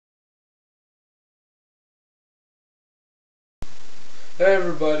Hey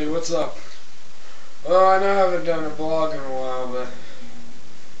everybody, what's up? Oh, I know I haven't done a vlog in a while, but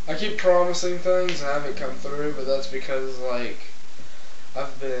I keep promising things and I haven't come through, but that's because, like,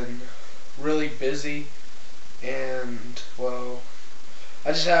 I've been really busy and, well,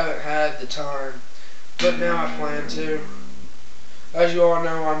 I just haven't had the time, but now I plan to. As you all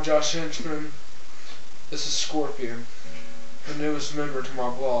know, I'm Josh Hinchman. This is Scorpion, the newest member to my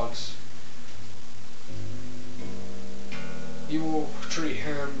vlogs. You will treat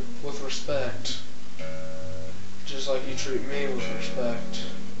him with respect, just like you treat me with respect.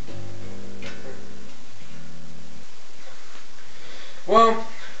 Well,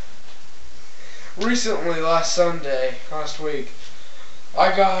 recently, last week,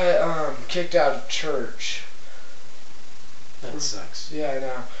 I got kicked out of church. That sucks. Yeah, I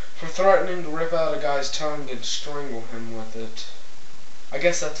know. For threatening to rip out a guy's tongue and strangle him with it. I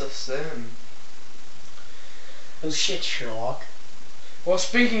guess that's a sin. Oh shit, Sherlock. Well,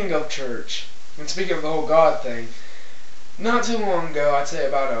 speaking of church, and speaking of the whole God thing, not too long ago, I'd say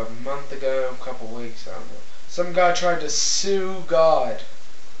about a month ago, a couple weeks, I don't know, some guy tried to sue God.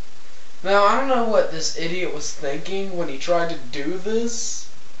 Now, I don't know what this idiot was thinking when he tried to do this,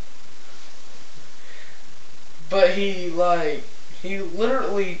 but he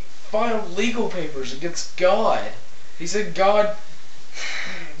literally filed legal papers against God. He said God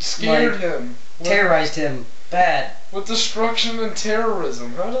scared him. Terrorized him. Bad. With destruction and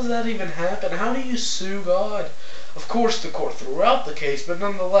terrorism. How does that even happen? How do you sue God? Of course the court threw out the case, but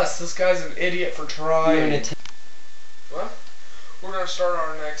nonetheless, this guy's an idiot for trying. Well, we're going to start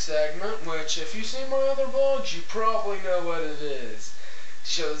our next segment, which if you've seen my other vlogs, you probably know what it is. It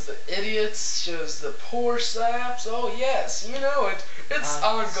shows the idiots, shows the poor saps. Oh yes, you know it.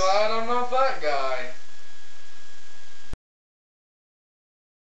 I'm glad I'm not that guy.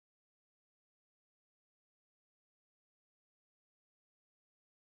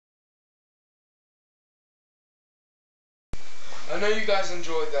 I know you guys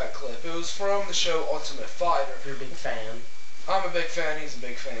enjoyed that clip. It was from the show Ultimate Fighter. You're a big fan. I'm a big fan, he's a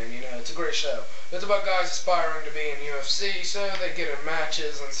big fan, you know, it's a great show. It's about guys aspiring to be in UFC, so they get in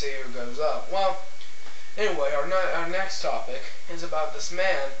matches and see who goes up. Well, anyway, our next topic is about this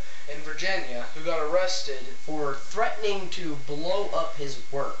man in Virginia who got arrested For threatening to blow up his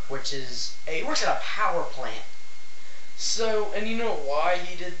work, he works at a power plant. So, and you know why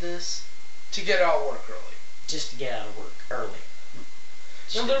he did this? To get out of work early. Just to get out of work early.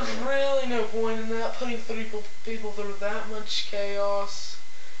 Now, there's really no point in that, putting people through that much chaos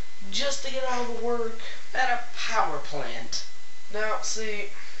just to get out of the work. At a power plant. Now, see,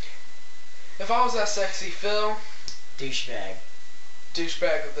 if I was that sexy Phil, Douchebag.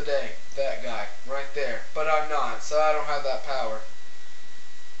 douchebag of the day, that guy, right there. But I'm not, so I don't have that power.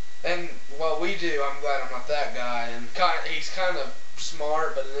 And while we do, I'm glad I'm not that guy, and he's kind of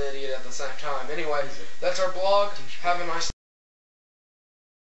smart, but an idiot at the same time. Anyway, that's our blog. Have a nice